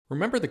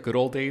Remember the good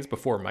old days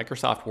before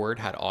Microsoft Word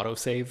had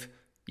autosave?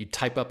 You'd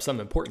type up some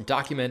important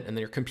document and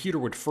then your computer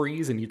would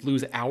freeze and you'd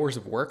lose hours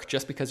of work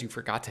just because you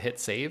forgot to hit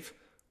save?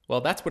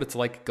 Well, that's what it's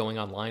like going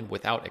online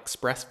without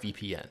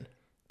ExpressVPN.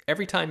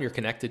 Every time you're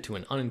connected to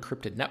an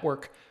unencrypted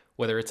network,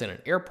 whether it's in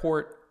an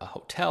airport, a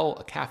hotel,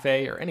 a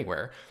cafe, or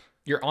anywhere,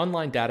 your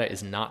online data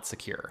is not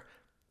secure.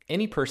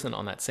 Any person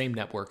on that same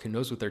network who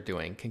knows what they're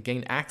doing can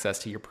gain access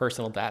to your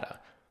personal data.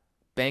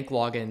 Bank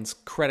logins,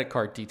 credit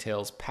card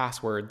details,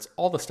 passwords,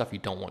 all the stuff you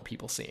don't want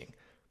people seeing.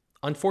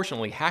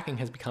 Unfortunately, hacking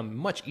has become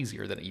much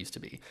easier than it used to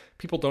be.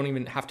 People don't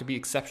even have to be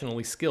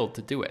exceptionally skilled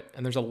to do it,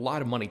 and there's a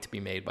lot of money to be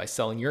made by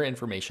selling your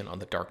information on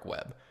the dark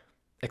web.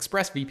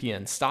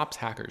 ExpressVPN stops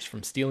hackers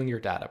from stealing your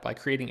data by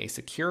creating a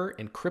secure,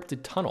 encrypted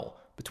tunnel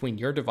between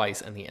your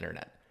device and the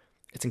internet.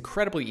 It's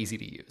incredibly easy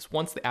to use.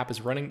 Once the app is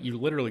running, you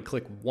literally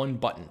click one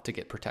button to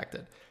get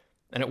protected.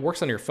 And it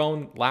works on your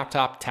phone,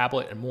 laptop,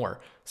 tablet, and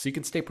more, so you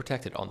can stay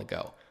protected on the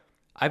go.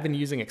 I've been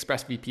using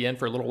ExpressVPN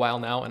for a little while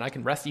now, and I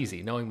can rest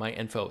easy knowing my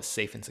info is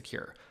safe and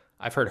secure.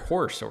 I've heard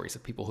horror stories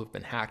of people who've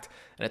been hacked,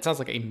 and it sounds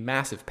like a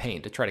massive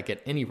pain to try to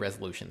get any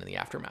resolution in the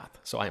aftermath,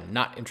 so I am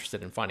not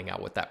interested in finding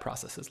out what that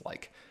process is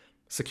like.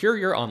 Secure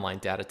your online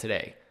data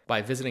today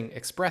by visiting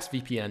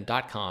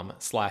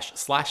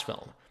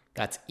expressvpn.com/film.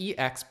 That's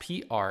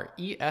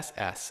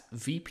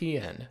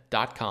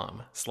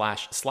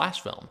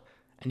expressvpn.com//film,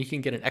 and you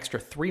can get an extra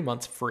 3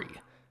 months free.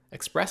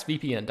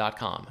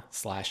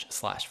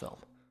 expressvpn.com//film.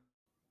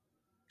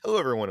 Hello,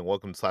 everyone, and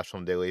welcome to Slash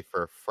Film Daily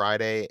for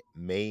Friday,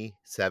 May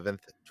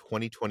 7th,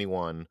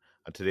 2021.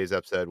 On today's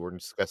episode, we're going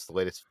to discuss the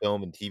latest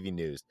film and TV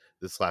news.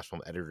 This is Slash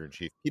Film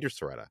Editor-in-Chief Peter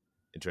Soretta.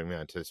 And joining me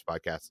on today's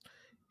podcast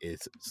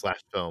is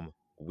Slash Film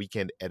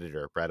Weekend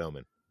Editor Brad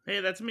Oman. Hey,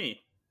 that's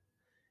me.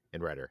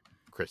 And writer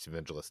Chris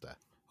Evangelista.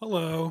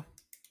 Hello.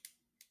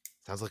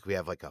 Sounds like we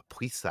have like a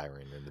police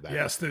siren in the background.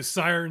 Yes, those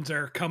sirens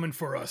are coming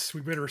for us.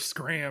 We better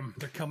scram.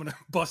 They're coming to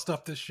bust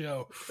up this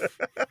show.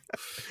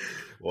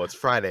 Well, it's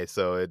Friday,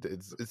 so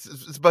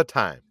it's about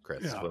time,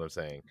 Chris, is Yeah. what I'm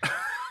saying.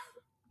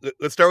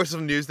 Let's start with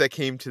some news that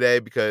came today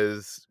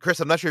because,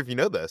 Chris, I'm not sure if you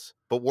know this,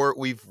 but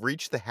we've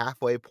reached the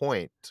halfway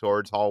point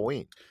towards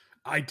Halloween.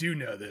 I do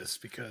know this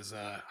because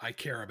I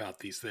care about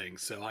these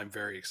things, so I'm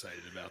very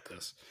excited about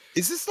this.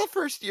 Is this the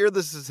first year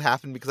this has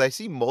happened? Because I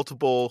see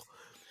multiple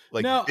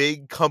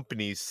big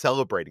companies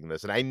celebrating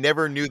this, and I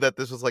never knew that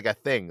this was like a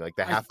thing, like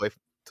the halfway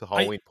to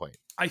Halloween point.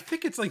 I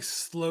think it's like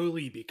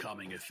slowly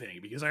becoming a thing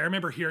because I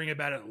remember hearing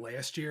about it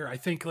last year. I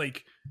think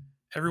like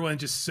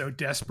everyone's just so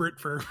desperate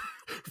for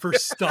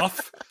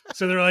stuff,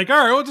 so they're like, all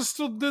right, we'll just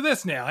still do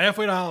this now.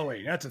 Halfway to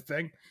Halloween, that's a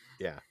thing.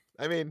 Yeah,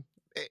 I mean,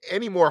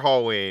 any more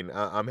Halloween,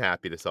 I'm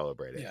happy to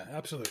celebrate it. Yeah,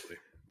 absolutely.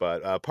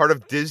 But part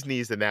of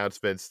Disney's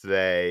announcements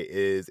today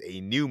is a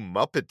new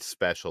Muppet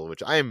special,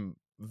 which I am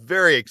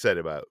very excited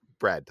about.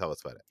 Brad, tell us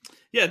about it.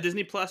 Yeah,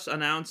 Disney Plus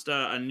announced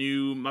a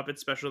new Muppet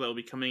special that will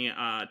be coming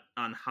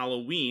on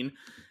Halloween,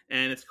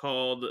 and it's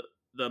called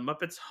The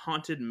Muppets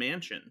Haunted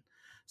Mansion.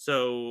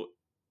 So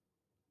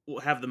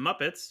we'll have the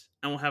Muppets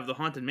and we'll have the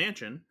Haunted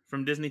Mansion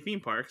from Disney theme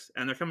parks,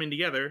 and they're coming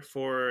together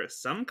for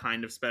some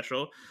kind of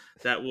special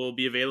that will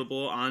be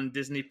available on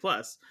Disney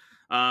Plus.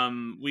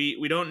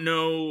 We don't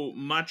know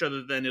much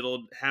other than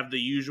it'll have the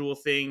usual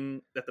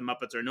thing that the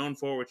Muppets are known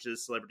for, which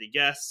is celebrity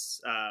guests,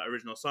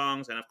 original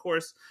songs, and of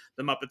course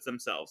the Muppets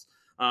themselves.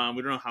 We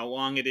don't know how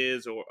long it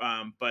is,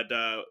 but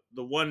the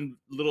one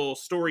little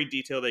story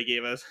detail they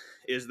gave us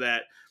is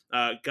that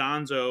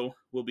Gonzo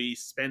will be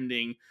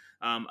spending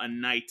a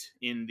night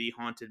in the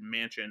Haunted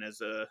Mansion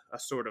as a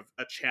sort of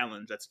a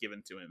challenge that's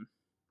given to him.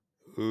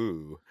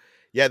 Ooh.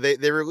 Yeah,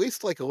 they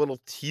released like a little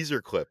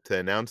teaser clip to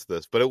announce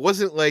this, but it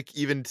wasn't like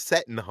even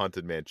set in the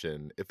Haunted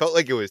Mansion. It felt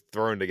like it was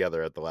thrown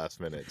together at the last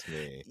minute to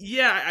me.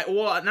 Yeah,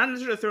 well, not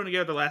necessarily thrown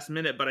together at the last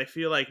minute, but I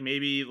feel like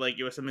maybe like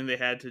it was something they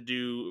had to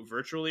do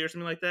virtually or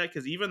something like that.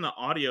 Because even the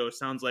audio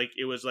sounds like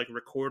it was like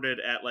recorded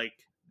at like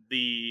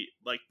the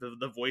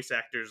voice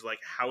actor's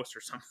like house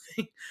or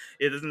something.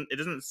 It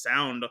doesn't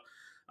sound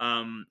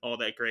all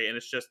that great, and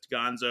it's just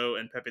Gonzo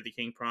and Pepe the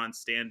King Prawn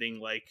standing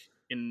like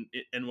in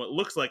what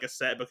looks like a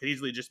set, but could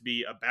easily just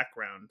be a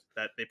background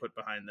that they put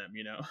behind them,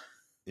 you know?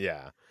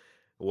 Yeah.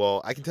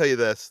 Well, I can tell you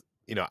this,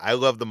 I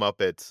love the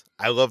Muppets.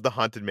 I love the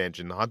Haunted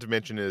Mansion. The Haunted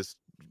Mansion is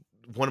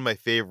one of my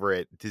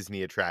favorite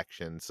Disney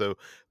attractions. So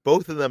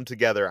both of them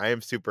together, I am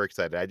super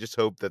excited. I just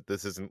hope that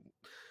this isn't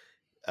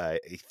a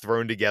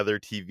thrown together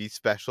TV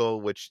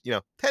special, which,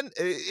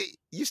 it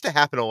used to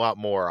happen a lot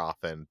more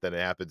often than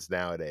it happens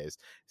nowadays.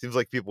 Seems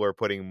like people are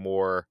putting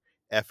more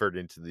effort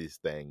into these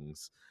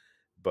things.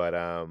 But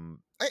I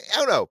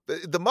don't know.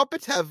 The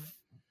Muppets have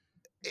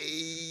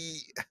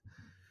an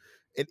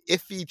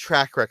iffy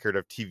track record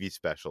of TV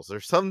specials.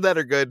 There's some that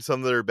are good,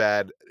 some that are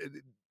bad.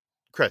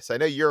 Chris, I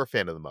know you're a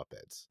fan of the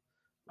Muppets.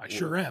 I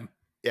sure am.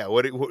 Yeah.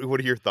 What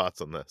are your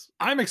thoughts on this?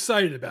 I'm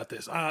excited about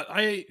this.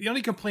 The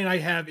only complaint I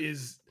have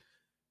is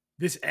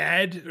this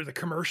ad or the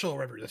commercial or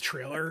whatever, the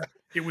trailer.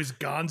 It was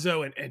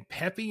Gonzo and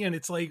Peppy, and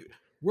it's like,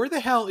 where the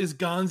hell is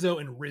Gonzo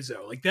and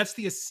Rizzo? Like, that's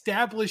the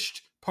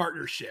established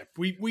partnership.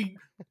 We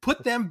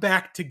put them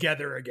back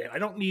together again. I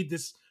don't need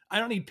this. I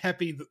don't need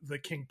Pepe the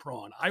King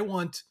Prawn. I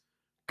want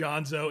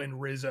Gonzo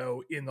and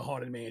Rizzo in the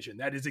Haunted Mansion.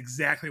 That is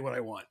exactly what I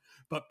want.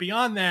 But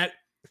beyond that,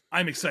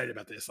 I'm excited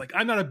about this. Like,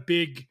 I'm not a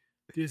big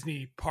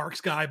Disney parks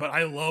guy, but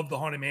I love the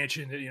Haunted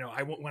Mansion. You know,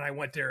 when I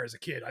went there as a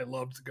kid, I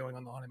loved going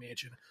on the Haunted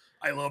Mansion.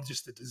 I love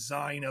just the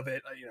design of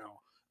it. You know,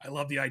 I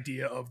love the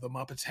idea of the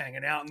Muppets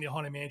hanging out in the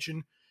Haunted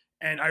Mansion.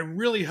 And I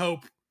really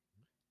hope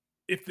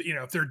if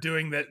they're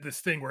doing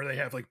this thing where they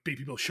have like big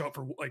people show up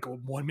for like a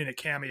 1-minute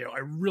cameo, I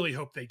really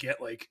hope they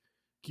get like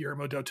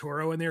Guillermo del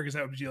Toro in there, because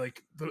that would be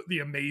like the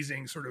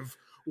amazing sort of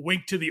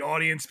wink to the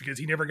audience, because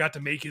he never got to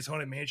make his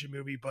Haunted Mansion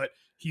movie, but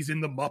he's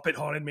in the Muppet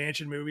Haunted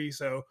Mansion movie.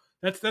 So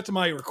that's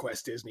my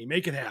request, Disney.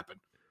 Make it happen.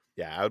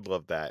 Yeah, I would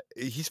love that.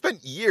 He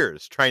spent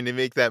years trying to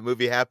make that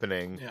movie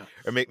happening,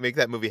 or make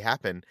that movie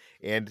happen,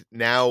 and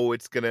now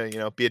it's gonna,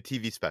 be a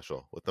TV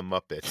special with the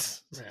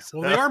Muppets. Yeah.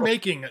 Well, they are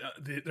making it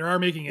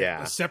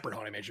a separate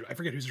Haunted Mansion. I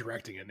forget who's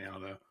directing it now,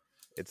 though.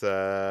 It's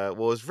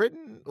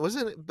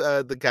wasn't it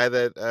the guy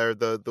that, or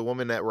the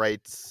woman that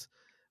writes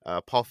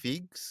Paul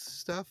Feig's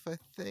stuff? I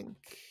think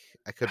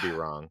I could be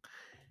wrong.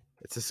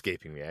 It's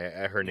escaping me.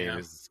 Her name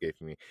is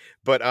escaping me,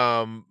 but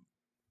I'm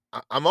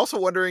also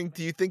wondering,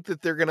 do you think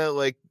that they're gonna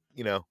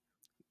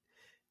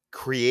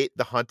create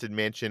the Haunted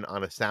Mansion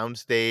on a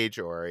soundstage,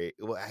 or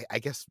I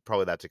guess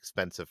probably that's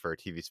expensive for a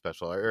TV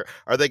special, or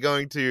are they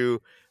going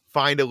to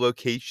find a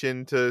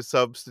location to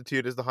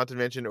substitute as the Haunted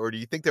Mansion, or do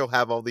you think they'll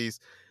have all these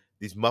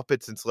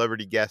Muppets and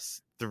celebrity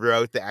guests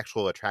throughout the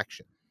actual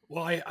attraction?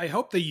 Well, I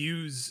hope they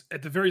use,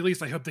 at the very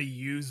least, I hope they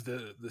use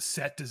the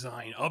set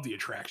design of the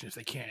attraction if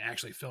they can't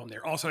actually film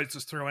there. Also, I'd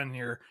just throw in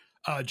here,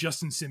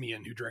 Justin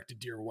Simien, who directed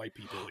Dear White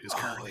People, is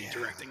currently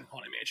directing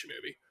Haunted Mansion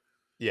movie.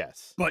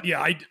 Yes. But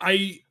yeah,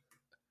 I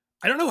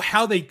don't know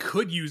how they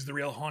could use the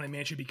real Haunted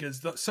Mansion,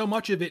 because so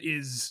much of it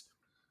is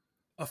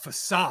a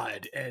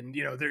facade, and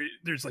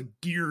there's like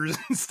gears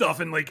and stuff,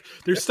 and like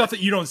there's stuff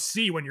that you don't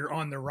see when you're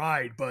on the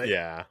ride. But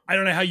yeah, I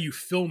don't know how you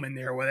film in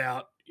there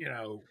without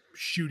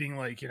shooting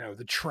like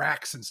the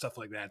tracks and stuff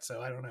like that.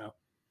 So I don't know.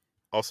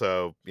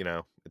 Also,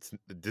 it's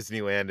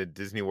Disneyland and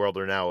Disney World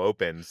are now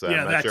open, so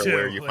yeah, I'm not sure too.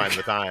 where you find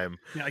the time.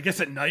 Yeah, I guess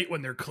at night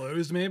when they're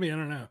closed, maybe. I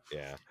don't know.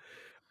 Yeah.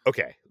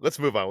 Okay, let's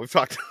move on. We've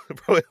talked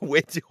probably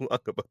way too long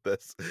about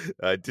this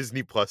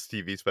Disney Plus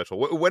TV special.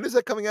 When is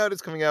that coming out?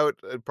 It's coming out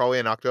probably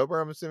in October,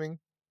 I'm assuming.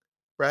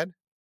 Brad?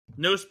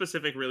 No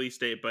specific release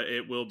date, but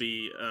it will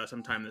be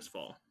sometime this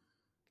fall.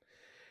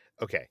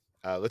 Okay,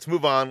 let's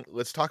move on.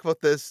 Let's talk about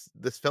this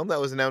film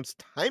that was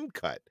announced, Time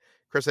Cut.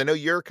 Chris, I know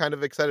you're kind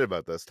of excited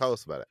about this. Tell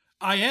us about it.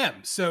 I am.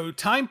 So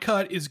Time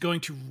Cut is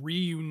going to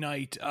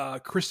reunite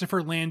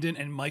Christopher Landon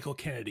and Michael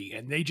Kennedy,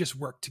 and they just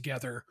worked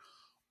together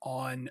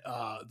on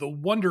the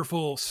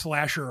wonderful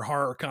slasher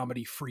horror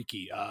comedy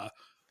Freaky.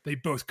 They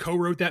both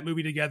co-wrote that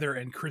movie together,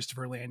 and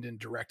Christopher Landon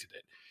directed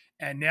it.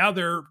 And now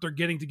they're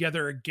getting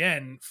together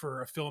again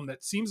for a film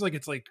that seems like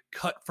it's like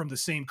cut from the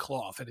same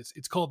cloth, and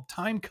it's called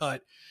Time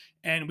Cut.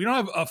 And we don't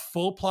have a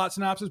full plot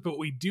synopsis, but what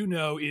we do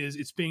know is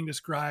it's being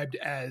described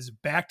as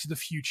Back to the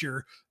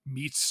Future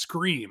meets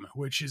Scream,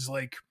 which is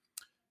like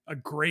a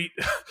great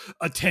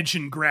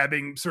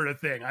attention-grabbing sort of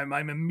thing.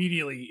 I'm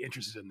immediately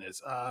interested in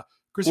this.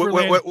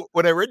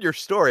 When I read your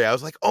story, I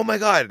was like, oh my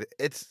God,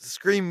 it's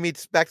Scream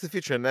meets Back to the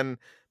Future. And then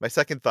my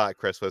second thought,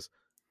 Chris, was,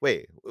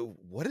 wait,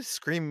 what is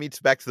Scream meets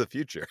Back to the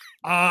Future?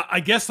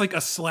 I guess like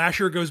a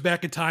slasher goes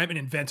back in time and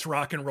invents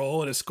rock and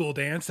roll at a school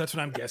dance. That's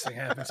what I'm guessing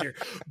happens here.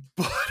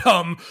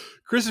 But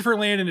Christopher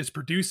Landon is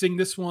producing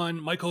this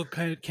one. Michael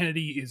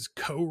Kennedy is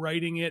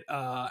co-writing it.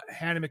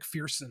 Hannah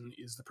McPherson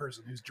is the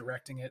person who's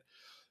directing it.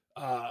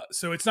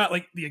 So it's not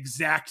like the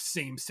exact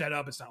same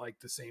setup. It's not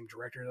like the same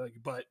director,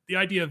 but the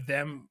idea of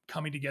them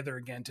coming together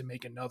again to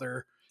make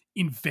another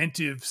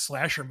inventive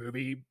slasher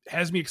movie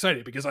has me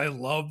excited, because I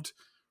loved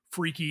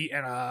Freaky,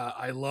 and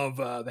I love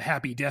the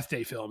Happy Death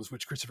Day films,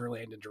 which Christopher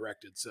Landon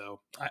directed. So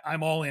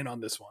I'm all in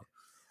on this one.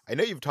 I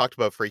know you've talked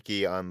about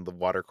Freaky on the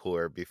water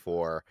cooler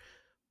before,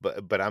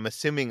 but I'm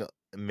assuming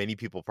many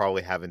people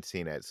probably haven't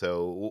seen it.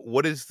 So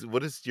what is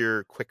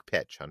your quick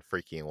pitch on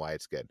Freaky and why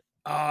it's good?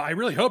 I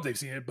really hope they've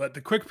seen it, but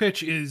the quick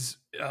pitch is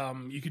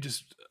you could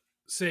just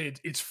say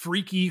it's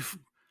Freaky.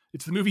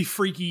 It's the movie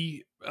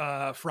Freaky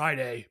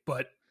Friday,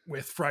 but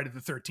with Friday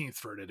the 13th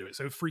thrown into it.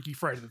 So Freaky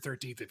Friday the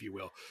 13th, if you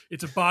will.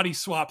 It's a body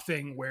swap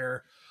thing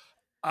where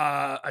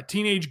a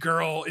teenage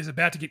girl is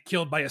about to get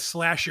killed by a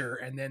slasher,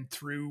 and then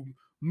through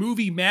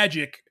movie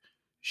magic,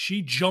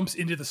 she jumps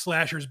into the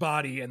slasher's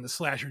body and the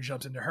slasher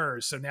jumps into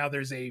hers. So now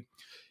there's a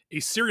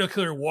serial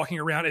killer walking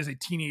around as a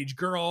teenage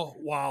girl,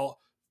 while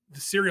the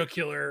serial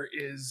killer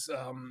is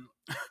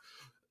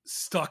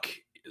stuck.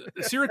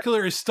 The serial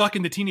killer is stuck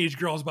in the teenage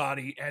girl's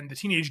body, and the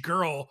teenage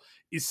girl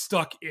is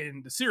stuck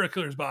in the serial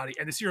killer's body,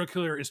 and the serial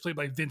killer is played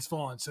by Vince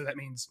Vaughn. So that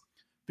means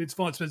Vince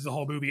Vaughn spends the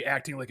whole movie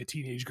acting like a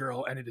teenage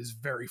girl, and it is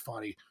very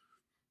funny.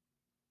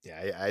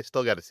 Yeah, I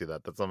still got to see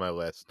that. That's on my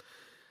list.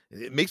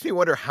 It makes me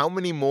wonder how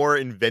many more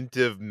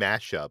inventive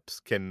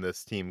mashups can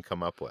this team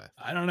come up with.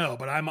 I don't know,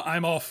 but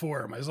I'm all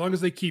for them. As long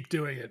as they keep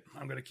doing it,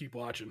 I'm going to keep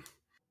watching.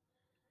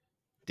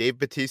 Dave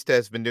Bautista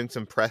has been doing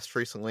some press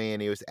recently,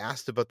 and he was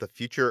asked about the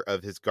future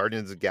of his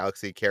Guardians of the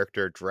Galaxy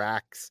character,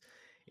 Drax,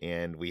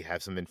 and we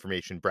have some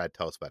information. Brad,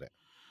 tell us about it.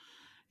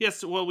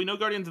 Yes, well, we know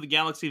Guardians of the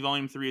Galaxy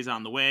Volume 3 is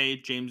on the way.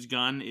 James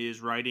Gunn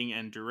is writing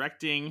and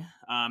directing,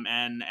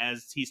 and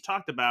as he's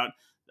talked about,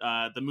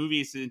 the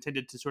movie is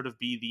intended to sort of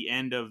be the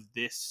end of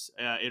this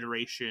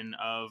iteration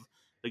of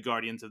the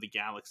Guardians of the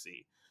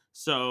Galaxy.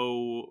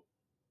 So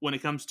when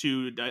it comes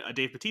to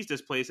Dave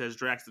Bautista's place as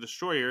Drax the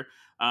Destroyer,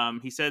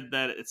 he said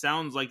that it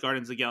sounds like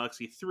Guardians of the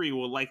Galaxy 3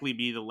 will likely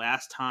be the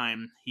last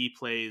time he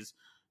plays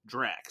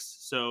Drax.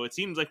 So it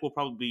seems like we'll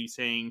probably be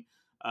saying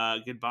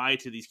goodbye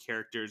to these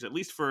characters, at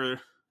least for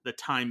the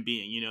time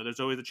being. You know, there's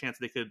always a chance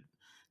they could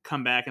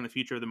come back in the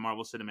future of the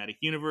Marvel Cinematic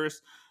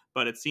Universe,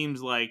 but it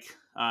seems like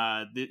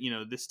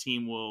this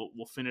team will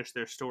finish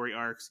their story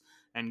arcs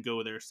and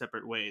go their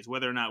separate ways.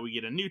 Whether or not we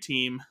get a new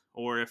team,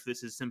 or if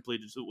this is simply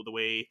just the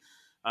way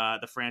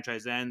the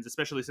franchise ends,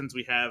 especially since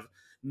we have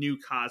new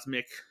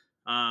cosmic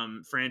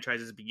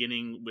franchises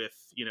beginning with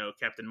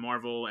Captain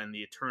Marvel and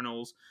the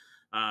Eternals,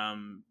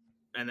 and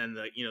then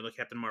the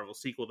Captain Marvel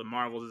sequel, The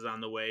Marvels, is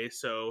on the way.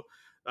 So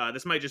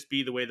this might just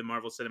be the way the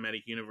Marvel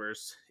Cinematic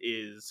Universe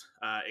is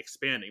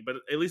expanding. But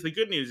at least the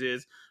good news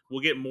is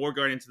we'll get more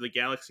Guardians of the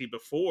Galaxy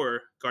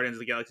before Guardians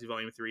of the Galaxy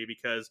Volume 3,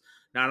 because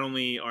not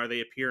only are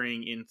they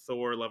appearing in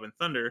Thor: Love and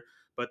Thunder,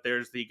 but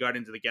there's the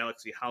Guardians of the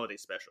Galaxy Holiday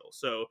Special.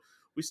 So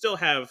we still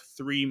have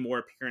 3 more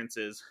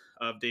appearances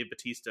of Dave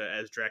Bautista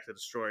as Drax the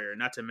Destroyer,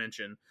 not to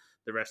mention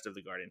the rest of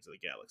the Guardians of the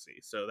Galaxy.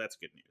 So that's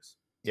good news.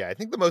 Yeah, I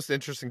think the most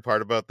interesting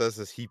part about this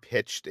is he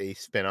pitched a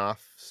spinoff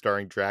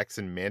starring Drax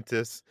and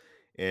Mantis,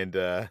 and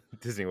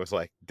Disney was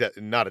like,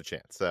 not a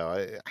chance.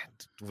 So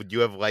would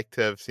you have liked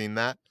to have seen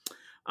that?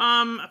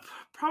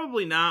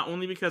 Probably not,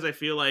 only because I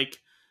feel like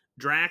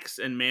Drax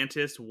and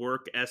Mantis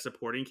work as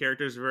supporting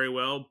characters very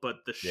well, but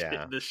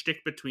the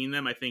shtick between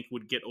them, I think,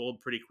 would get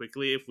old pretty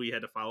quickly if we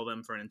had to follow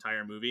them for an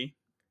entire movie.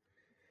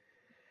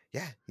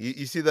 Yeah,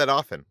 you see that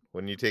often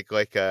when you take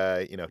like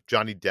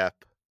Johnny Depp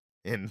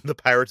in the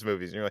Pirates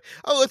movies, and you're like,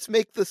 oh, let's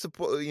make the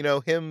support,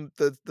 him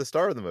the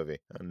star of the movie.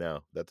 Oh,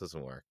 no, that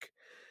doesn't work.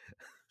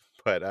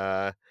 But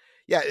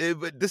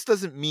but this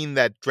doesn't mean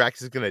that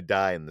Drax is gonna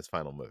die in this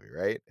final movie,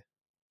 right?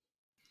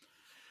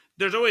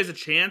 There's always a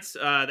chance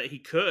that he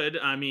could.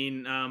 I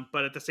mean,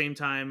 but at the same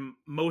time,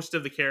 most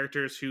of the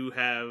characters who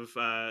have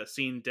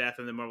seen death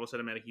in the Marvel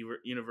Cinematic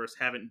Universe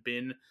haven't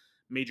been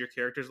major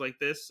characters like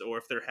this, or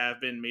if there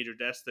have been major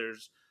deaths,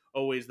 there's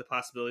always the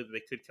possibility that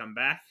they could come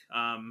back.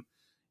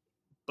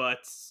 But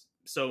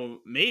so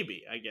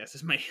maybe, I guess,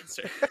 is my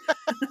answer.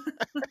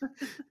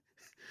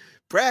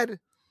 Brad,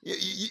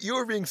 you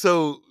are being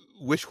so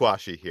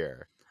wish-washy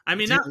here. I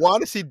mean, do you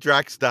want to see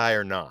Drax die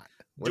or not?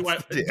 Do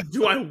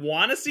I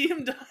want to see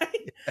him die?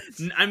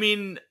 Yes. I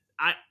mean,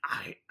 I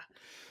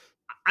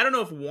don't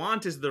know if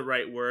want is the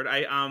right word.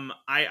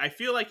 I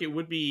feel like it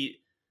would be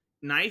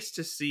nice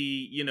to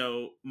see,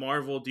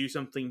 Marvel do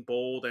something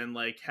bold and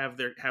like have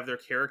their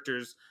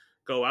characters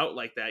go out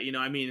like that.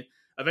 I mean,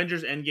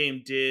 Avengers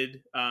Endgame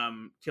did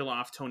kill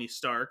off Tony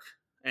Stark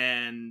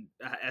and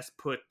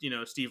put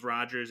Steve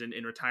Rogers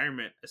in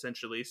retirement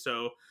essentially.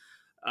 So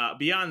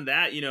beyond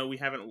that, we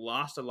haven't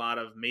lost a lot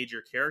of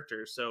major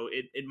characters, so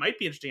it might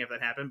be interesting if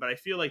that happened, but I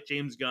feel like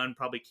James Gunn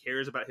probably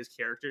cares about his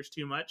characters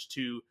too much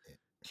to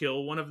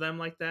kill one of them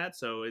like that,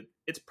 so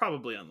it's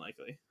probably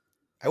unlikely.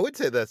 I would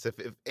say this, if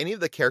any of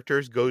the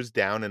characters goes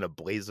down in a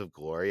blaze of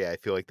glory, I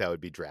feel like that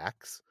would be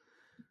Drax.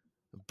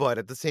 But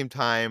at the same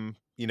time,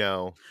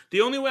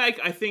 the only way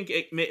I think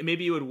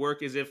maybe it would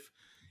work is if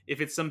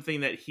it's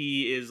something that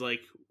he is like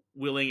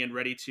willing and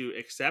ready to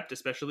accept,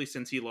 especially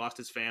since he lost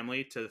his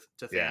family to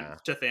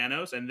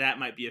Thanos, and that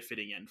might be a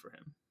fitting end for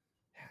him.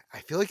 I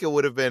feel like it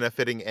would have been a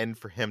fitting end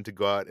for him to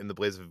go out in the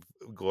blaze of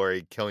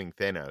glory killing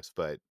Thanos,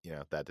 but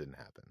that didn't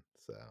happen.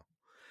 So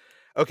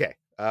okay,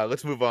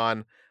 let's move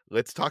on.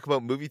 Let's talk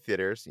about movie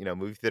theaters.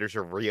 Movie theaters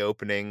are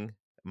reopening.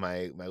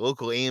 My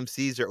local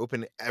AMCs are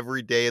open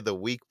every day of the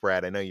week,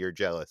 Brad. I know you're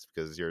jealous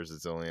because yours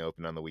is only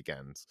open on the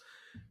weekends.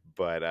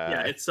 But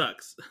yeah, it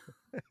sucks.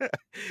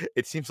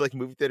 It seems like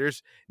movie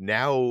theaters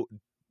now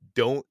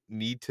don't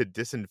need to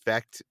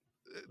disinfect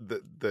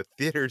the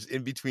theaters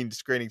in between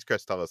screenings.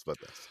 Chris, tell us about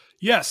this.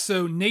 Yes,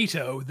 so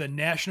NATO, the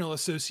National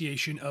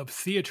Association of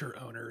Theater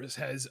Owners,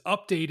 has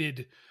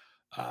updated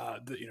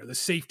the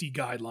safety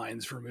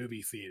guidelines for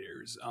movie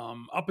theaters.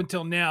 Up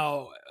until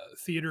now,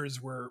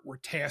 theaters were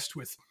tasked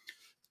with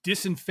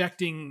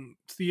disinfecting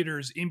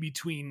theaters in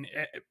between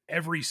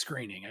every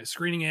screening. As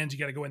screening ends, you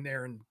got to go in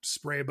there and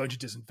spray a bunch of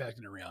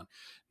disinfectant around.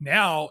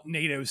 Now,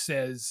 NATO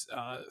says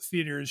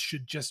theaters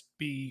should just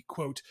be,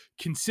 quote,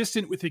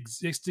 consistent with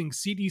existing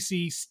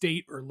CDC,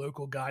 state, or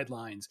local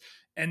guidelines.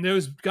 And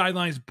those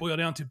guidelines boil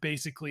down to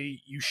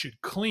basically you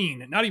should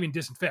clean, not even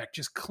disinfect,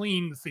 just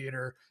clean the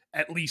theater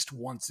at least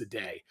once a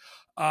day.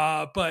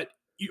 But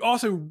you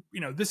also,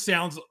 this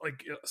sounds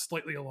like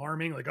slightly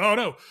alarming, like, oh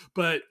no,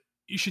 but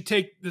you should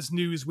take this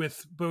news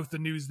with both the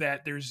news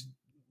that there's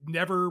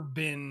never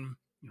been,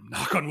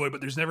 knock on wood,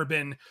 but there's never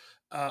been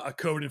a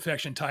COVID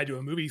infection tied to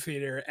a movie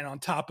theater. And on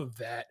top of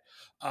that,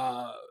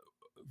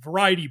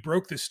 Variety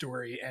broke this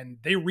story and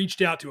they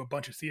reached out to a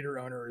bunch of theater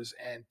owners,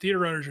 and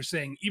theater owners are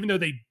saying, even though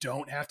they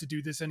don't have to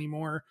do this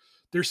anymore,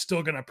 they're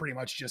still going to pretty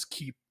much just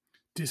keep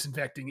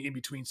disinfecting in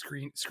between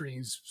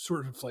screens,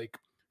 sort of like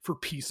for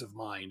peace of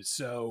mind.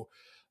 So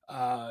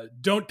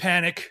don't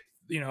panic.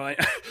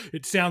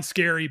 It sounds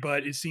scary,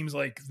 but it seems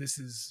like this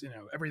is,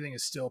 everything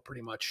is still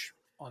pretty much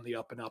on the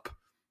up and up.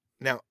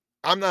 Now,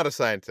 I'm not a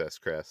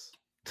scientist, Chris.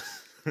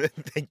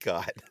 Thank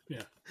God.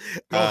 Yeah.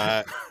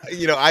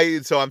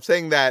 So I'm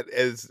saying that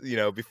as,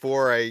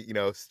 before I,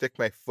 stick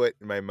my foot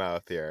in my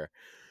mouth here.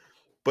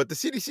 But the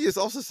CDC has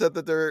also said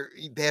that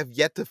they have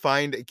yet to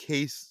find a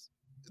case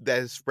that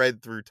has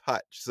spread through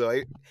touch. So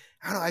I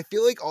don't know. I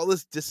feel like all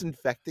this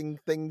disinfecting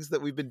things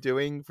that we've been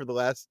doing for the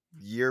last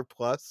year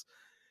plus,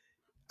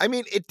 I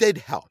mean, it did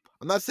help.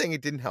 I'm not saying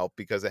it didn't help,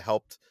 because it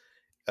helped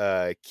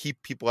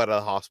keep people out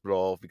of the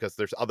hospital, because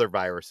there's other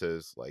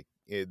viruses like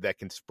that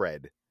can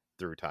spread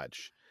through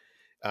touch.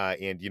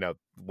 And,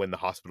 when the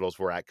hospitals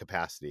were at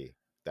capacity,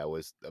 that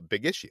was a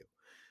big issue.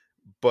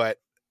 But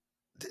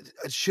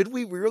should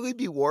we really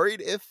be worried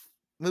if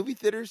movie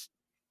theaters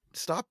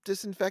stop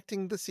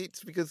disinfecting the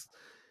seats? Because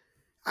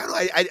I don't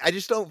know, I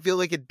just don't feel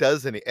like it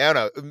does any. I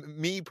don't know.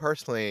 Me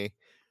personally,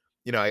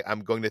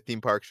 I'm going to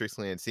theme parks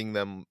recently and seeing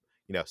them,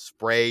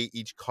 spray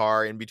each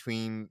car in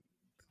between.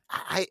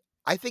 I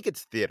think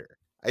it's theater.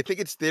 I think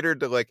it's theater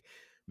to like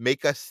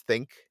make us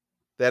think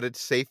that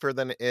it's safer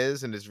than it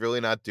is, and is really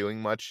not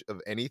doing much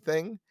of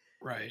anything.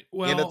 Right.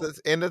 Well,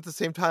 and at the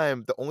same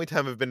time, the only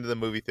time I've been to the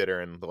movie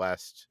theater in the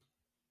last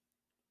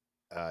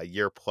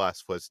year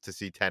plus was to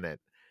see Tenet.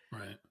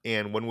 Right.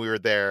 And when we were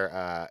there,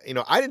 I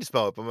didn't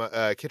smell it, but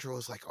Kitra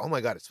was like, "Oh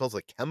my God, it smells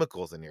like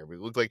chemicals in here." But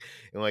it looked like,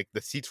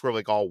 the seats were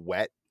like all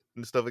wet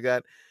and stuff like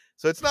that.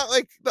 So it's not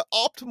like the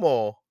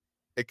optimal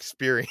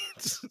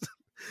experience.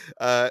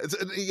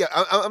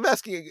 I'm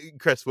asking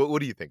Chris, what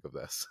do you think of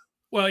this?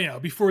 Well,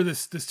 before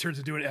this turns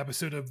into an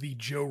episode of the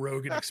Joe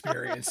Rogan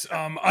Experience,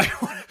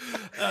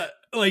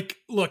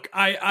 look,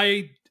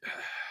 I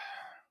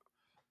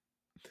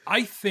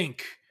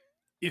think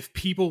if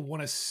people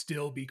want to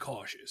still be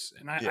cautious,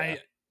 and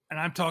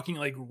I'm talking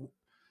like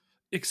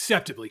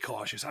acceptably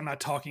cautious. I'm not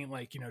talking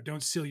like,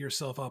 don't seal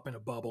yourself up in a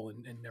bubble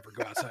and never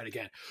go outside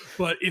again.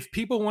 But if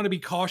people want to be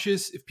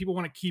cautious, if people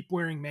want to keep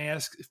wearing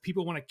masks, if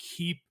people want to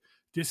keep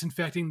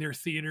disinfecting their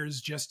theaters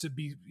just to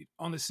be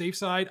on the safe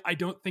side, I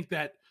don't think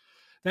that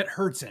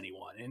hurts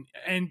anyone.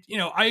 And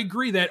I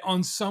agree that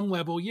on some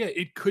level, yeah,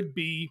 it could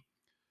be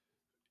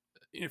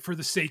for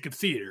the sake of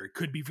theater. It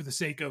could be for the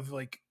sake of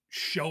like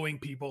showing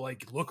people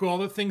like, look at all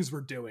the things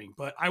we're doing.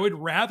 But I would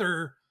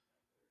rather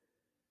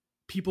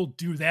people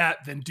do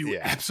that than do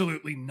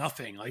absolutely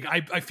nothing. Like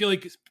I feel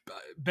like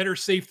better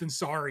safe than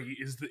sorry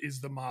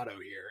is the motto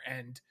here.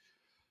 And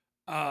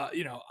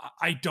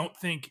I don't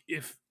think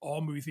if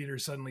all movie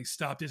theaters suddenly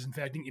stop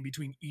disinfecting in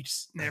between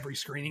each and every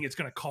screening, it's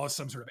going to cause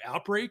some sort of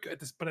outbreak.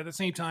 But at the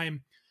same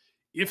time,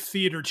 if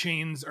theater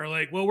chains are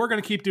like, well, we're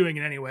going to keep doing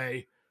it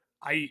anyway,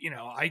 I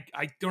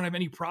don't have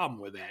any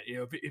problem with that.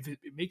 If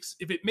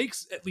it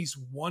makes at least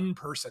one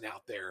person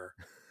out there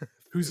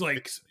who's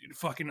like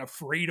fucking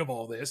afraid of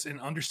all this, and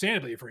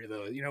understandably afraid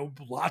of it,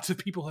 lots of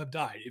people have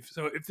died.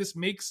 If this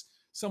makes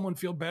someone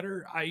feel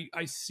better,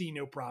 I see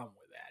no problem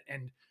with that.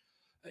 And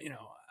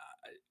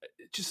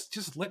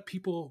just let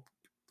people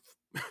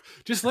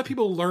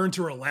learn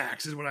to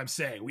relax is what I'm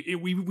saying.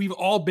 We've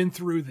all been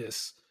through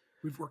this.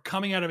 We're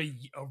coming out of a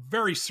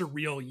very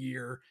surreal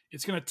year.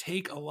 It's going to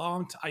take a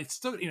long time. I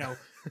still,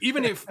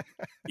 even if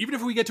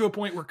we get to a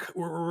point where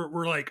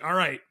we're like, all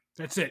right,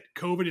 that's it,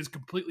 COVID is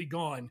completely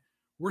gone,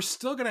 we're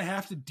still going to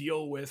have to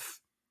deal with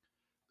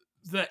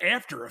the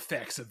after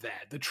effects of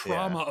that, the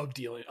trauma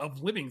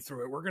of living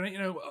through it. We're going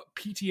to,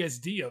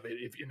 PTSD of it,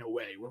 if in a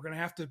way. We're going to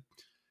have to.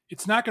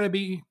 It's not going to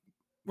be.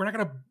 We're not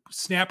going to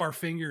snap our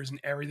fingers and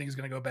everything's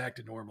going to go back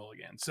to normal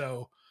again.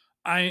 So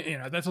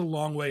that's a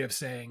long way of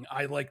saying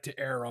I like to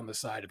err on the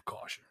side of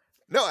caution.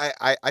 No,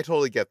 I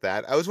totally get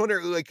that. I was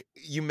wondering, like,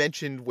 you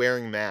mentioned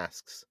wearing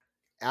masks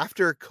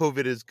after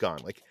COVID is gone.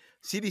 Like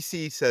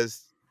CDC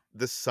says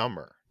this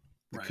summer,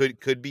 right.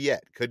 could be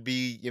it. Could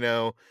be,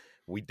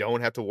 we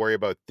don't have to worry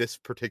about this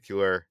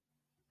particular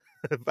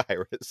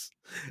virus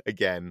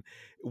again.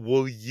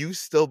 Will you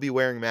still be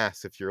wearing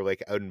masks if you're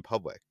like out in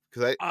public?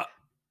 Because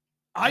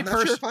I'm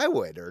not sure if I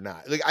would or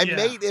not. Like I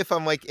may if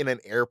I'm like in an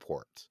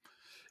airport.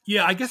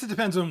 Yeah, I guess it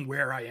depends on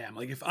where I am.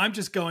 Like if I'm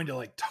just going to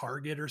like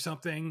Target or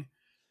something,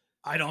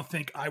 I don't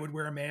think I would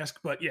wear a mask.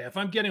 But yeah, if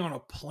I'm getting on a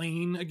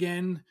plane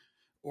again,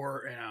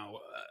 or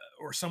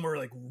or somewhere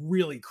like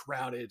really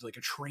crowded, like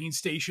a train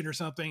station or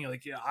something,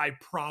 like I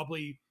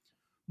probably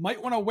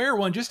might want to wear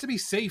one just to be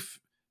safe,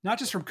 not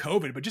just from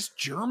COVID, but just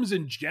germs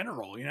in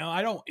general.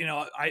 I don't,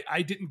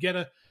 I didn't get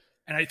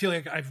and I feel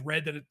like I've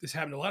read that this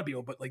happened to a lot of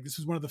people, but like this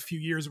was one of the few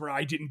years where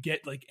I didn't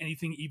get like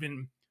anything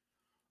even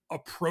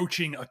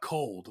approaching a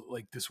cold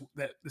like this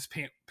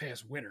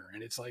past winter.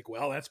 And it's like,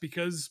 well, that's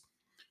because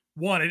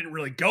one, I didn't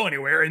really go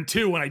anywhere, and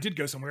two, when I did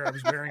go somewhere, I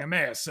was wearing a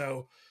mask.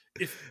 So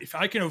if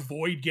I can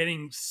avoid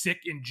getting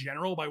sick in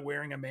general by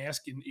wearing a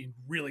mask in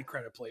really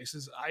crowded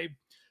places,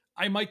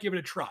 I might give it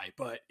a try.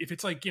 But if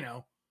it's like,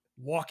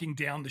 walking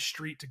down the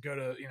street to go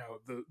to,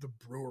 the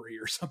brewery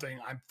or something,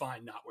 I'm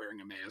fine not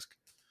wearing a mask.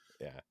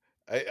 Yeah.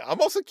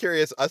 I'm also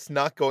curious, us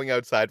not going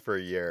outside for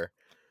a year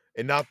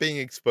and not being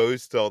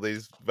exposed to all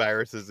these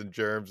viruses and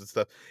germs and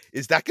stuff,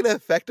 is that going to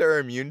affect our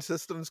immune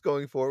systems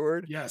going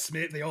forward? Yes,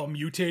 they all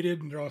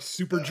mutated and they're all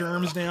super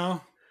germs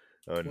now.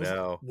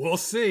 No. We'll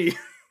see.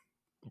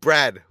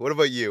 Brad, what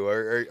about you?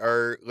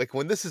 Are like,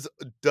 when this is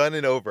done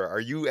and over, are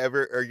you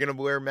gonna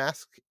wear a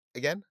mask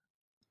again?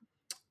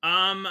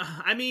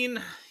 I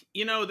mean,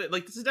 that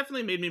like this has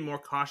definitely made me more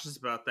cautious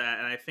about that,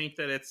 and I think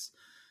that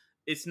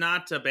it's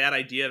not a bad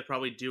idea to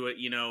probably do it.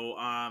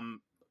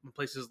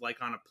 Places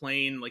like on a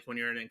plane, like when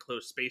you're in an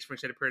enclosed space for an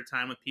extended period of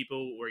time with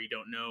people where you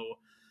don't know,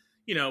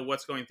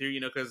 what's going through,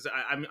 because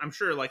I'm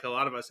sure like a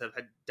lot of us have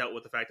had dealt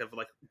with the fact of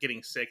like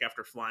getting sick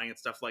after flying and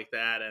stuff like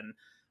that, and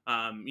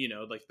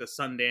like the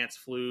Sundance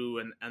flu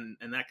and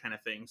that kind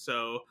of thing.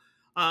 So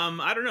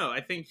I don't know.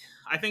 I think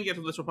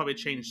this will probably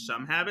change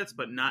some habits,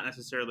 but not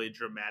necessarily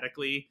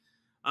dramatically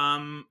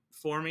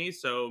for me.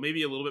 So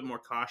maybe a little bit more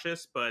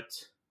cautious, but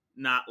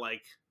not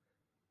like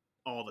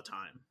all the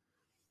time.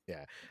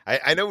 Yeah,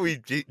 I know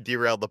we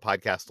derailed the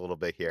podcast a little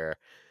bit here,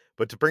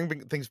 but to bring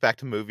things back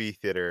to movie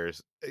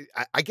theaters,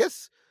 I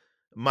guess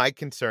my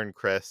concern,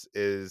 Chris,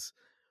 is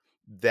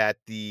that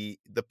the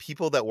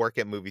people that work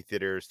at movie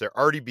theaters, they're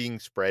already being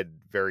spread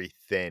very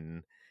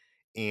thin.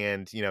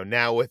 And,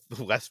 now with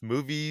less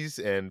movies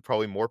and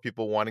probably more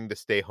people wanting to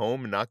stay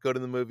home and not go to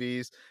the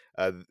movies,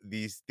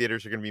 these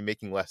theaters are going to be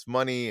making less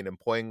money and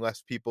employing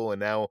less people. And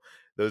now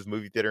those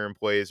movie theater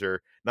employees are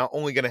not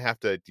only going to have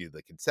to do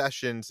the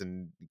concessions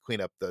and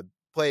clean up the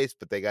place,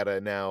 but they got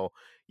to now,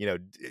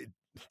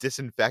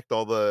 disinfect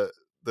all the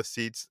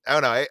seats. I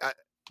don't know.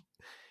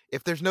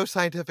 If there's no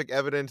scientific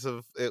evidence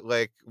of it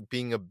like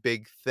being a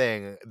big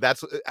thing,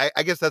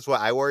 I guess that's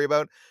what I worry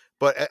about.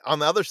 But on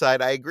the other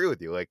side, I agree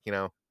with you. Like,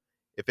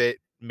 if it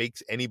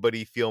makes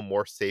anybody feel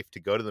more safe to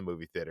go to the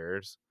movie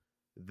theaters,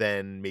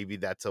 then maybe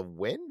that's a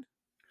win.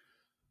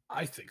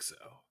 I think so.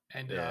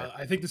 And Yeah.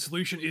 I think the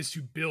solution is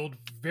to build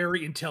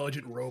very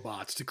intelligent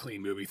robots to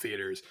clean movie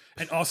theaters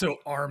and also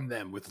arm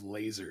them with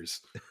lasers.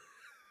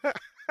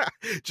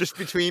 Just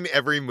between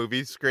every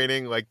movie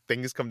screening, like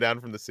things come down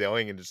from the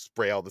ceiling and just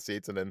spray all the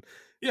seats and then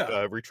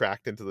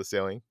retract into the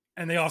ceiling.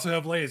 And they also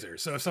have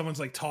lasers. So if someone's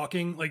like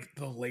talking, like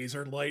the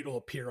laser light will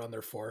appear on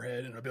their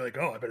forehead and I'll be like,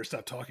 oh, I better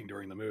stop talking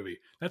during the movie.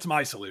 That's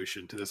my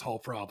solution to this whole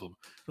problem.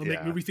 It'll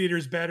make movie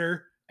theaters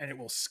better and it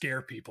will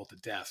scare people to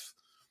death.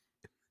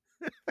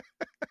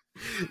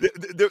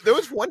 There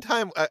was one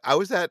time I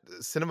was at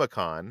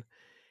CinemaCon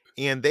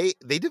and they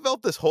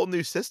developed this whole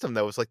new system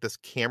that was like this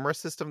camera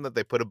system that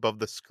they put above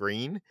the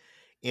screen.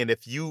 And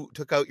if you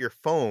took out your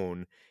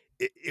phone,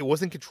 it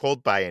wasn't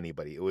controlled by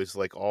anybody. It was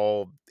like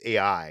all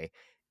AI.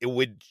 It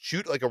would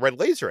shoot like a red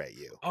laser at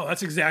you. Oh,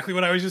 that's exactly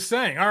what I was just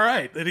saying. All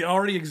right. It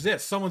already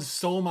exists. Someone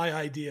stole my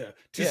idea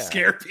to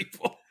scare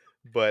people.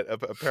 But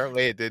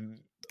apparently it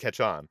didn't catch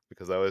on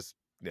because that was,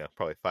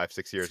 probably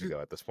 5-6 years ago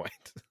at this point.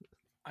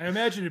 I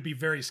imagine it'd be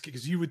very scary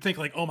because you would think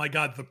like, oh my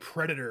God, the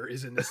Predator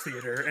is in this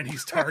theater and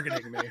he's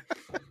targeting me.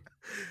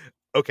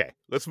 Okay,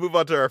 let's move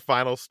on to our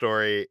final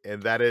story.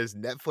 And that is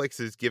Netflix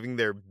is giving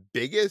their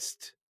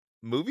biggest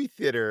movie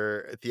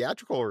theater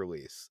theatrical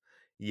release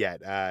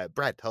yet.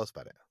 Brad, tell us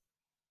about it.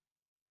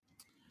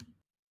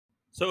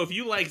 So if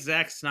you like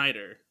Zack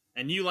Snyder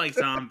and you like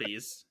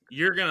zombies,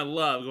 you're going to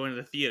love going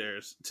to the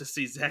theaters to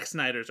see Zack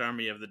Snyder's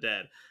Army of the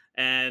Dead.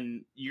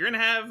 And you're going to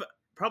have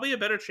probably a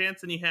better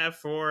chance than you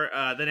have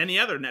than any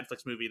other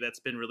Netflix movie that's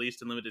been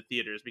released in limited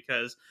theaters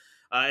because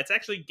it's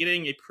actually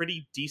getting a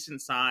pretty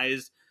decent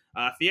sized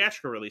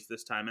theatrical release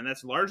this time. And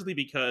that's largely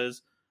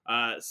because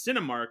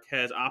Cinemark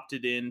has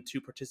opted in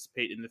to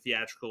participate in the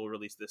theatrical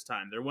release this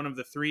time. They're one of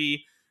the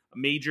 3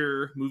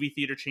 major movie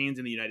theater chains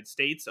in the United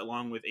States,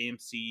 along with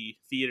AMC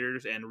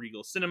Theaters and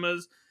Regal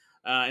Cinemas.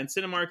 And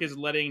Cinemark is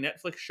letting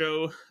Netflix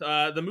show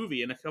the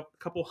movie in a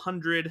couple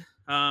hundred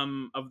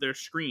of their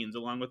screens,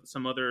 along with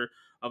some other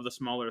of the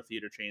smaller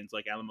theater chains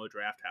like Alamo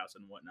Drafthouse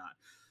and whatnot.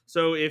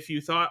 So if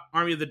you thought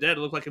Army of the Dead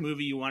looked like a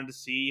movie you wanted to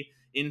see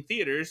in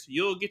theaters,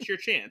 you'll get your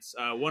chance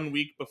 1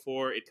 week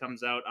before it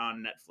comes out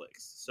on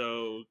Netflix.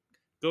 So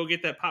go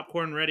get that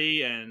popcorn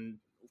ready and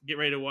get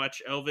ready to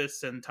watch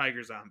Elvis and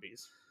Tiger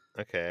Zombies.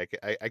 Okay,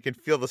 I can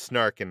feel the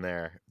snark in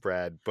there,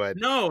 Brad, but...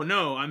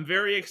 No, I'm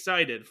very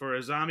excited for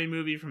a zombie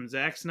movie from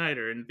Zack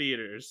Snyder in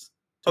theaters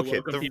to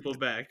welcome people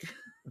back.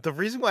 The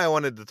reason why I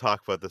wanted to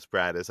talk about this,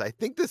 Brad, is I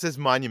think this is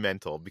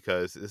monumental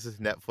because this is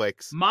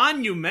Netflix.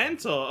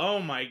 Monumental?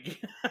 Oh my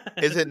God.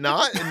 Is it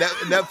not?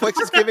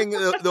 Netflix is giving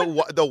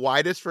the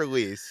widest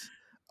release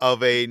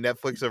of a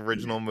Netflix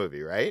original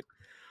movie, right?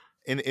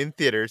 in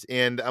theaters,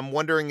 and I'm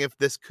wondering if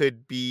this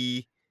could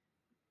be,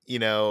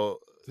 The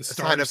a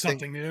start sign of of things.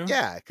 something new.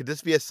 Yeah, could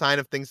this be a sign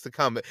of things to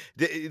come?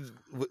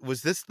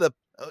 Was this the?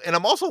 And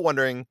I'm also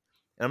wondering,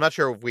 and I'm not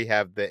sure if we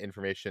have the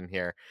information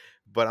here,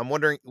 but I'm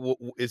wondering,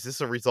 is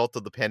this a result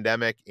of the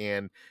pandemic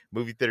and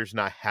movie theaters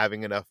not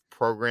having enough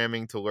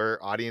programming to lure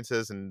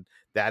audiences, and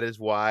that is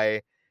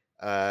why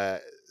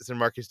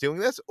Cinemark is doing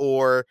this,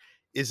 or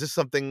is this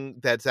something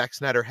that Zack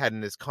Snyder had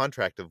in his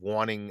contract of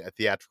wanting a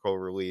theatrical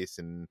release,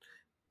 and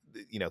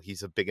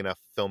he's a big enough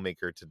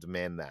filmmaker to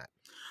demand that?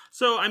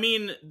 So, I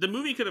mean, the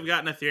movie could have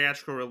gotten a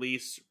theatrical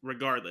release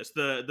regardless.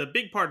 The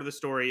big part of the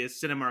story is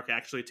Cinemark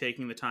actually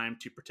taking the time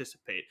to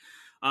participate.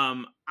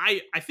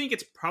 I think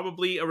it's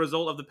probably a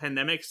result of the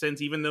pandemic,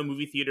 since even though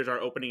movie theaters are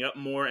opening up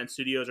more and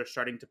studios are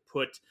starting to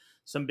put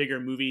some bigger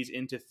movies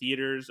into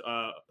theaters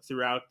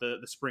throughout the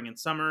spring and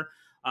summer,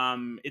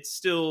 it's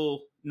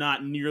still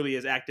not nearly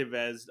as active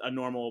as a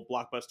normal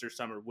blockbuster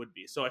summer would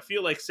be. So I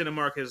feel like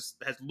Cinemark has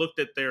looked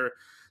at their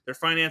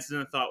finances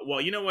and thought,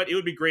 well, you know what, it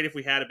would be great if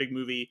we had a big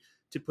movie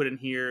to put in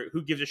here.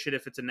 Who gives a shit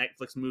if it's a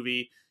Netflix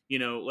movie?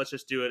 Let's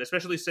just do it.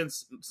 Especially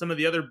since some of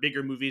the other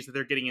bigger movies that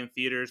they're getting in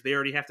theaters, they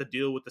already have to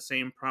deal with the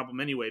same problem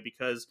anyway,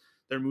 because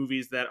they're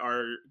movies that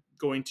are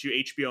going to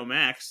HBO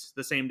Max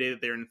the same day that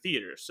they're in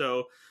theaters.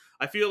 So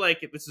I feel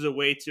like this is a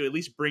way to at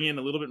least bring in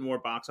a little bit more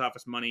box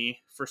office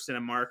money for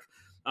Cinemark.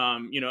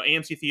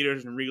 AMC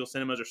theaters and Regal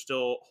cinemas are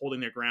still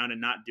holding their ground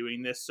and not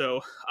doing this.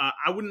 So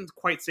I wouldn't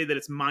quite say that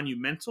it's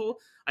monumental.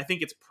 I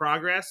think it's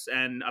progress,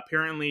 and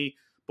apparently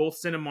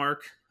both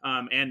Cinemark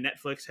and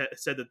Netflix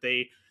said that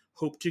they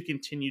hope to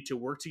continue to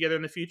work together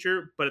in the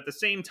future. But at the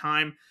same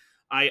time,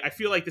 I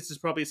feel like this is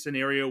probably a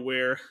scenario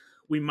where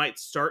we might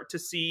start to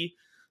see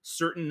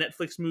certain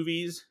Netflix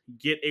movies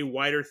get a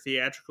wider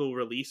theatrical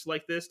release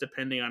like this,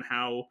 depending on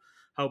how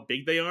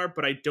big they are.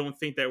 But I don't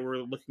think that we're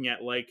looking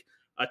at like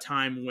a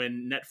time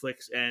when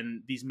Netflix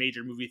and these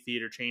major movie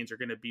theater chains are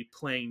going to be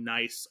playing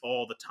nice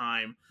all the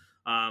time.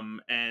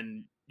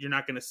 And you're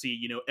not going to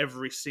see,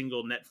 every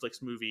single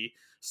Netflix movie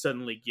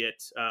suddenly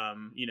get,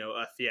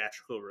 a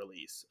theatrical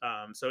release.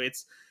 So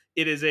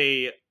it is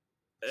a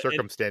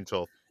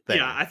Circumstantial thing.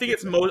 Yeah, I think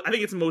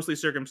it's mostly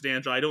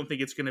circumstantial. I don't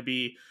think it's going to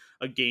be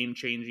a game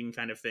changing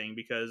kind of thing,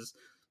 because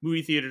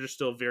movie theaters are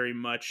still very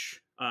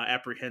much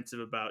apprehensive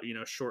about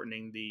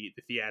shortening the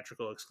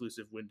theatrical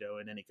exclusive window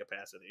in any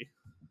capacity.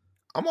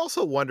 I'm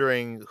also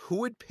wondering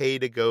who would pay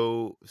to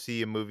go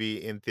see a movie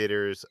in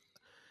theaters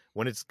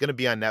when it's going to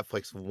be on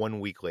Netflix 1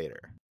 week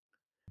later.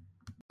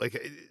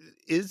 Like,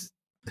 is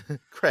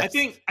Chris? I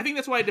think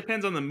that's why it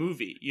depends on the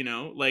movie.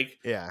 Like,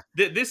 yeah,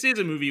 this is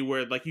a movie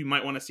where like you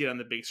might want to see it on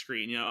the big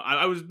screen.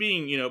 I was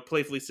being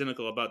playfully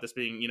cynical about this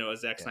being a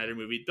Zack Snyder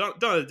movie. Dawn of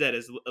the Dead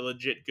is a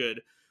legit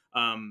good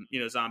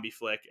zombie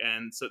flick,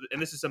 and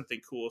this is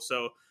something cool.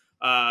 So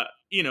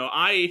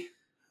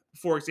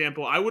for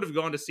example, I would have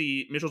gone to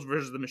see Mitchell's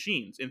vs. the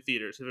Machines in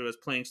theaters if it was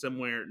playing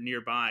somewhere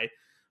nearby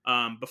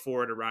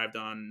before it arrived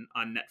on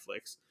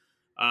Netflix.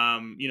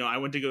 I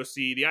went to go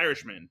see The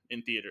Irishman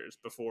in theaters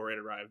before it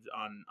arrived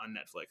on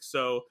Netflix.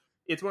 So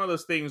it's one of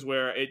those things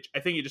where I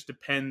think it just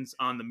depends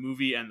on the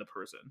movie and the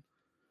person.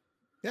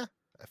 Yeah,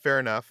 fair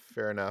enough.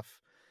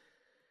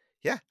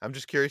 Yeah, I'm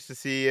just curious to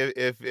see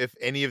if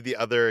any of the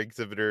other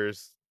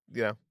exhibitors,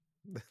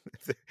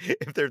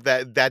 if they're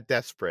that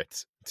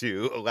desperate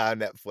to allow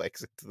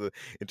Netflix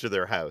into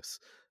their house.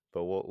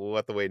 But we'll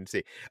have to wait and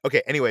see.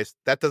 Okay, anyways,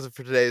 that does it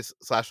for today's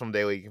Slash Film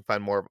Daily. You can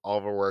find more of all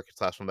of our work at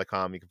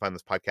slashfilm.com. You can find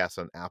this podcast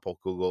on Apple,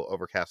 Google,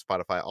 Overcast,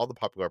 Spotify, all the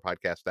popular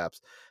podcast apps.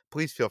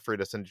 Please feel free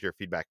to send your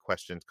feedback,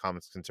 questions,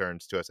 comments,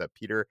 concerns to us at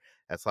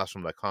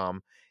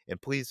peter@slashfilm.com.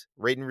 And please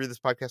rate and review this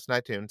podcast on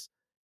iTunes.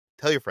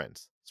 Tell your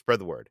friends. Spread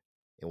the word.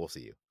 And we'll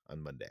see you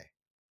on Monday.